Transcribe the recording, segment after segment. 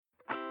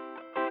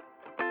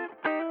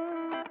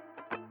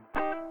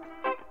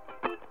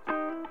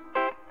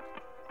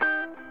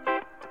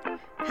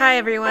Hi,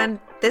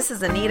 everyone. This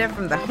is Anita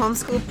from the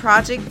Homeschool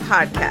Project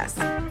Podcast,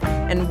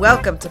 and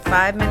welcome to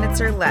 5 Minutes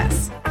or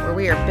Less, where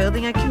we are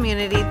building a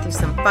community through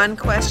some fun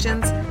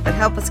questions that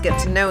help us get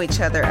to know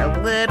each other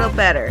a little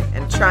better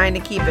and trying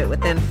to keep it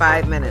within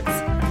 5 minutes.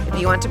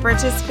 If you want to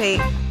participate,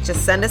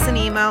 just send us an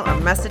email or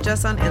message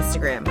us on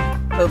Instagram.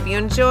 Hope you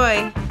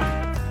enjoy.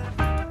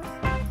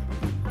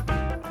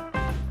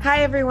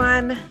 Hi,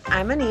 everyone.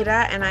 I'm Anita,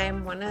 and I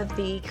am one of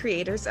the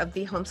creators of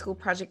the Homeschool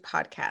Project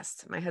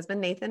Podcast. My husband,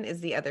 Nathan, is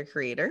the other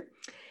creator,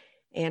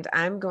 and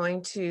I'm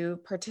going to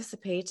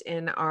participate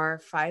in our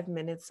 5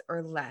 Minutes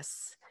or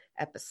Less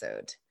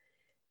episode.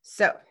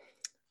 So,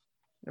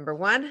 number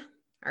one,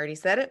 I already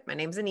said it. My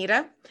name's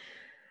Anita.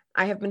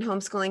 I have been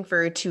homeschooling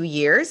for 2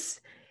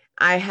 years.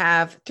 I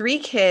have 3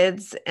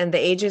 kids, and the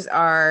ages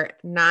are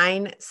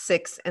 9,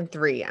 6, and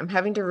 3. I'm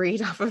having to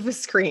read off of a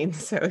screen,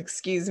 so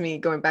excuse me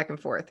going back and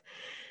forth.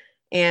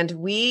 And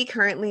we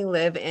currently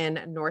live in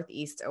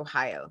Northeast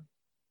Ohio.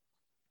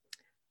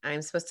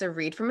 I'm supposed to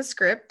read from a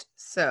script.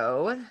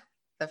 So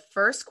the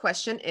first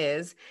question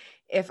is,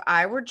 if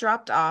I were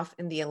dropped off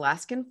in the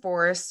Alaskan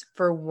forest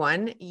for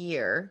 1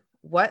 year,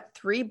 what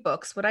 3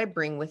 books would I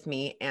bring with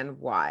me and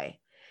why?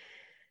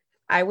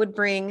 I would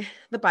bring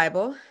the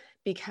Bible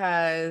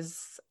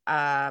because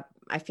I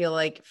feel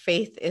like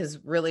faith is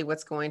really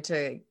what's going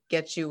to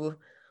get you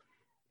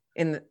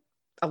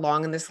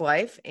along in this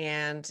life.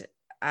 And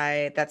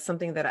that's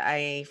something that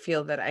I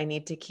feel that I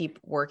need to keep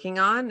working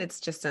on. It's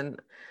just an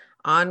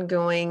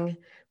ongoing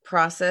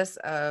process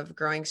of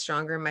growing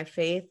stronger in my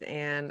faith.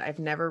 And I've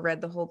never read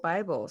the whole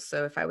Bible.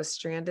 So if I was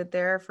stranded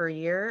there for a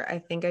year, I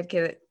think I'd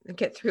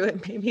get through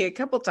it maybe a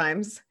couple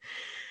times.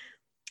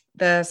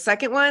 The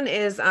second one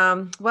is,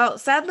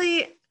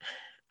 sadly,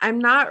 I'm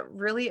not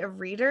really a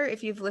reader.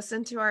 If you've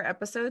listened to our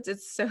episodes,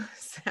 it's so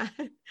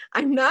sad.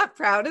 I'm not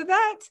proud of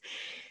that.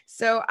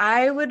 So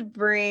I would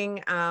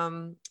bring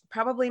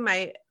probably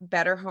my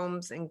Better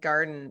Homes and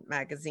Garden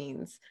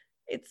magazines.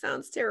 It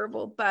sounds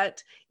terrible,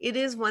 but it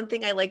is one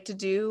thing I like to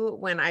do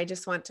when I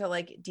just want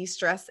to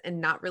de-stress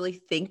and not really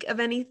think of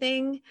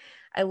anything.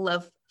 I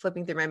love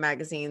flipping through my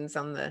magazines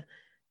in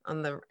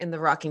the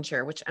rocking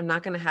chair, which I'm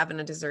not going to have in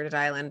a deserted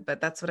island,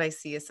 but that's what I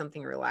see as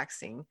something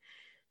relaxing.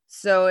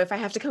 So if I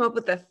have to come up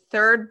with a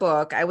third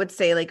book, I would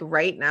say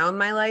right now in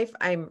my life,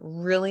 I'm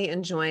really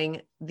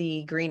enjoying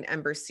the Green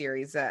Ember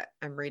series that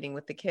I'm reading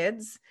with the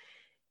kids.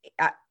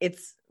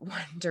 It's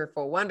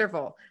wonderful,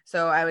 wonderful.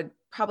 So I would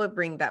probably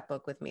bring that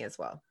book with me as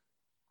well.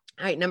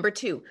 All right, number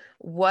 2,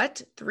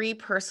 what 3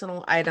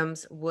 personal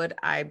items would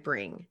I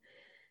bring?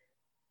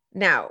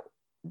 Now,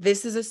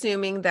 this is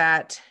assuming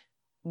that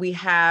we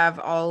have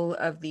all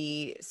of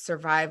the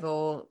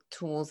survival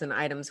tools and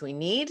items we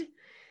need.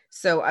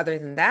 So other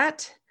than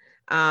that,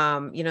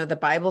 the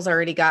Bible's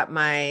already got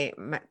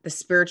the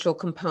spiritual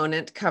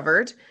component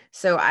covered.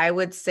 So I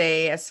would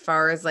say as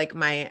far as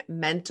my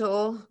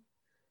mental,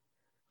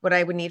 what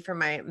I would need for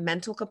my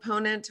mental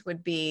component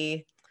would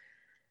be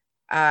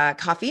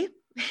coffee.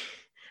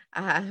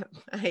 I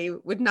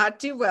would not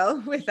do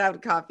well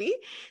without coffee.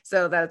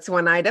 So that's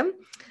one item.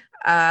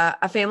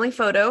 A family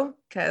photo,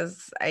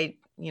 because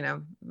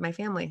my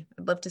family,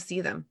 I'd love to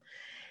see them.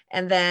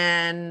 And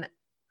then,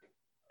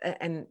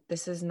 and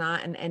this is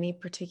not in any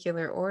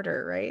particular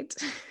order, right?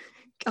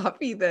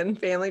 Coffee, then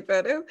family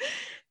photo.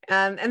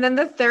 And then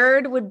the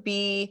third would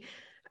be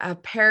a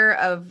pair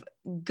of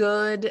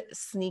good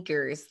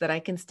sneakers that I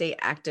can stay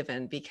active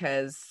in,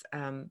 because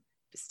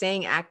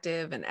staying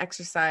active and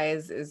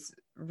exercise is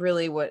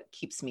really what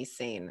keeps me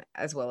sane,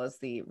 as well as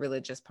the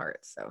religious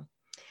part. So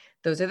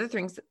those are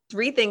the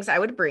 3 things I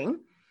would bring.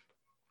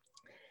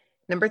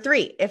 Number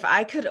 3, if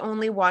I could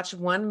only watch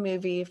one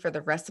movie for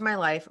the rest of my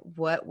life,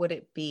 what would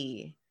it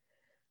be?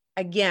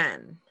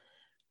 Again,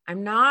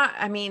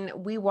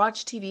 we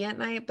watch TV at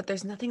night, but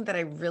there's nothing that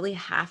I really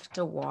have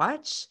to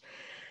watch.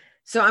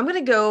 So I'm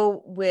going to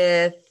go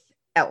with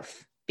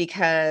Elf,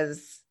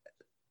 because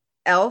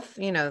Elf,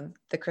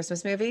 the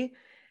Christmas movie,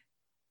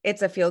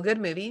 it's a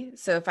feel-good movie.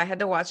 So if I had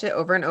to watch it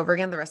over and over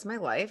again the rest of my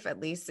life, at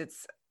least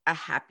it's a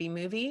happy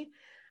movie.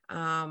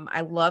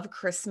 I love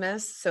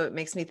Christmas, so it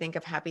makes me think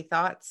of happy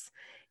thoughts.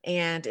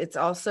 And it's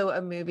also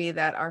a movie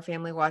that our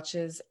family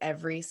watches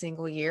every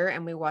single year,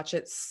 and we watch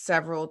it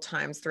several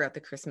times throughout the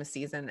Christmas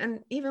season, and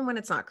even when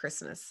it's not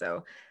Christmas.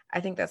 So I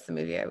think that's the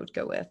movie I would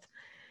go with.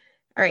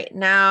 All right,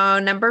 now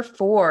number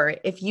 4,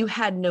 if you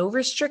had no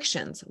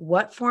restrictions,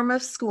 what form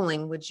of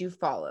schooling would you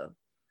follow?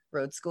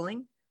 Road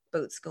schooling,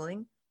 boat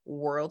schooling,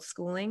 world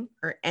schooling,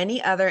 or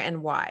any other,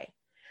 and why?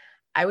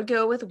 I would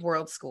go with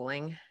world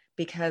schooling,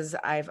 because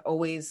I've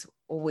always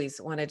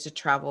wanted to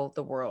travel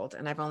the world.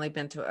 And I've only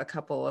been to a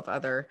couple of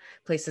other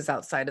places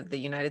outside of the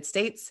United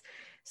States.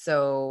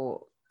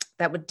 So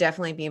that would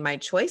definitely be my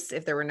choice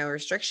if there were no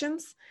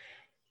restrictions.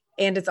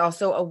 And it's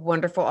also a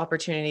wonderful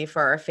opportunity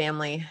for our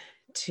family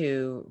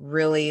to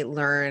really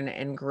learn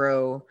and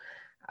grow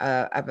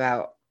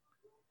about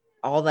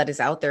all that is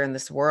out there in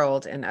this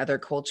world and other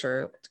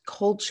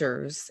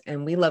cultures.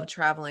 And we love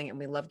traveling, and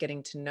we love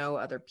getting to know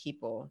other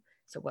people.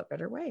 So what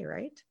better way,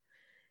 right?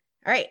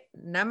 All right.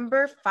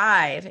 Number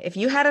 5, if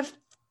you had a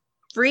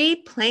free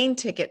plane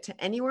ticket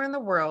to anywhere in the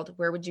world,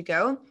 where would you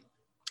go?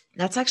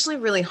 That's actually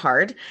really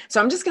hard.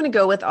 So I'm just going to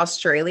go with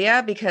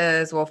Australia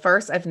because, well,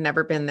 first, I've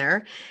never been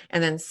there.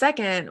 And then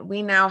second,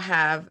 we now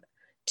have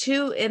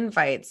 2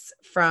 invites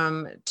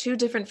from 2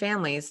 different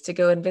families to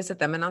go and visit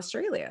them in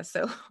Australia.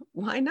 So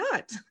why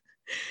not?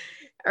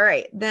 All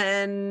right.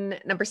 Then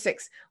number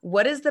 6,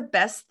 what is the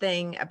best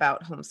thing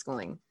about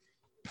homeschooling?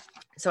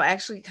 So I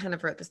actually kind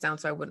of wrote this down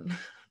so I wouldn't,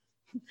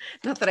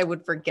 not that I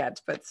would forget,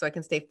 but so I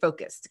can stay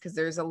focused because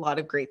there's a lot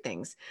of great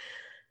things.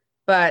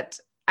 But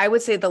I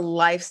would say the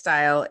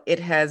lifestyle it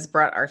has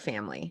brought our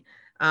family.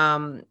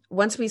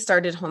 Once we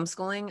started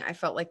homeschooling, I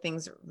felt like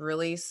things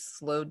really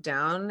slowed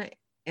down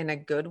in a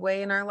good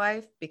way in our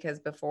life because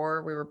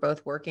before we were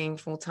both working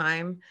full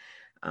time.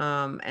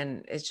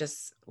 And it's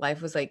just,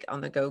 life was like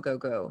on the go, go,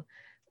 go.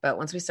 But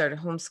once we started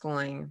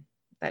homeschooling,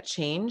 that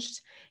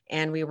changed.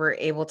 And we were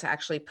able to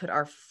actually put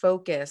our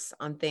focus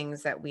on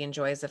things that we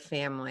enjoy as a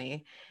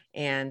family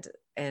and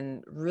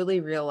really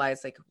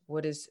realize like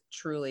what is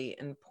truly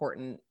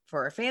important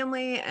for our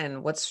family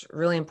and what's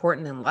really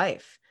important in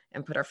life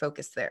and put our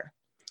focus there.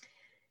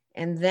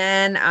 And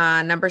then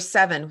number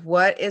 7,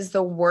 what is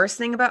the worst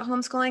thing about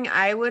homeschooling?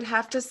 I would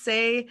have to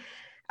say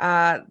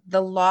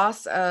the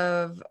loss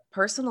of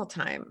personal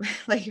time.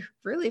 Like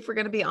really, if we're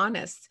going to be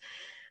honest,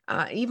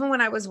 even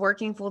when I was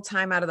working full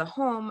time out of the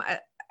home,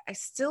 I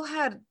still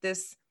had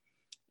this,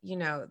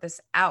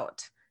 this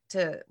out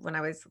to when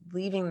I was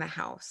leaving the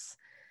house.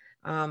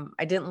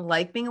 I didn't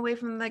like being away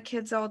from the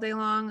kids all day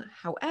long.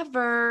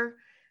 However,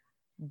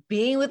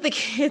 being with the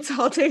kids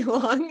all day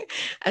long,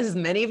 as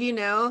many of you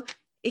know,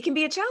 it can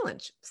be a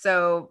challenge.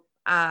 So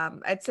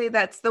I'd say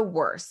that's the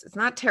worst. It's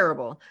not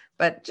terrible,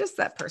 but just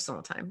that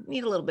personal time.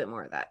 Need a little bit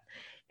more of that.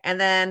 And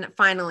then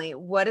finally,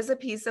 what is a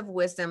piece of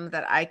wisdom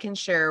that I can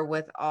share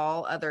with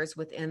all others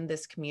within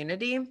this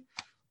community?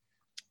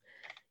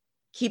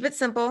 Keep it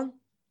simple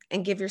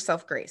and give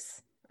yourself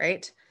grace,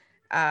 right?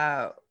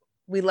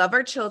 We love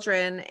our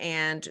children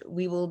and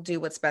we will do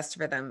what's best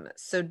for them.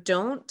 So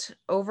don't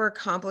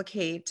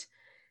overcomplicate,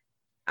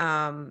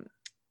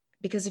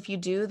 because if you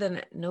do,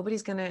 then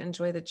nobody's going to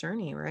enjoy the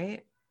journey,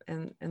 right?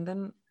 And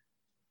then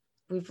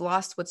we've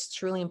lost what's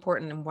truly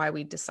important and why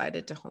we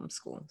decided to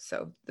homeschool.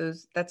 So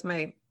that's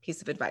my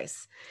piece of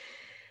advice.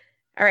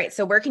 All right.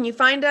 So where can you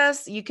find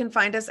us? You can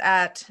find us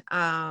at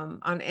on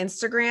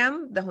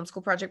Instagram, the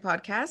Homeschool Project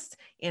Podcast,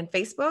 and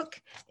Facebook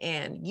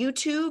and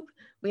YouTube.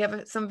 We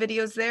have some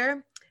videos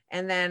there.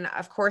 And then,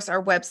 of course,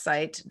 our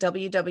website,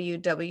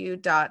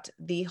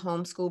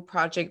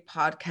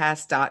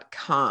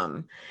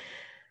 www.thehomeschoolprojectpodcast.com.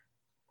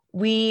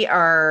 We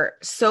are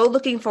so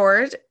looking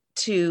forward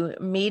to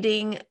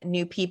meeting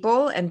new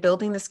people and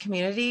building this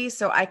community.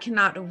 So I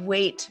cannot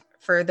wait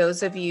for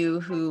those of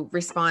you who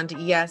respond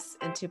yes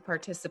into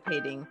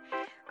participating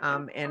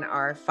in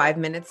our 5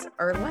 minutes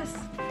or less.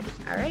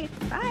 All right,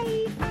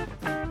 bye.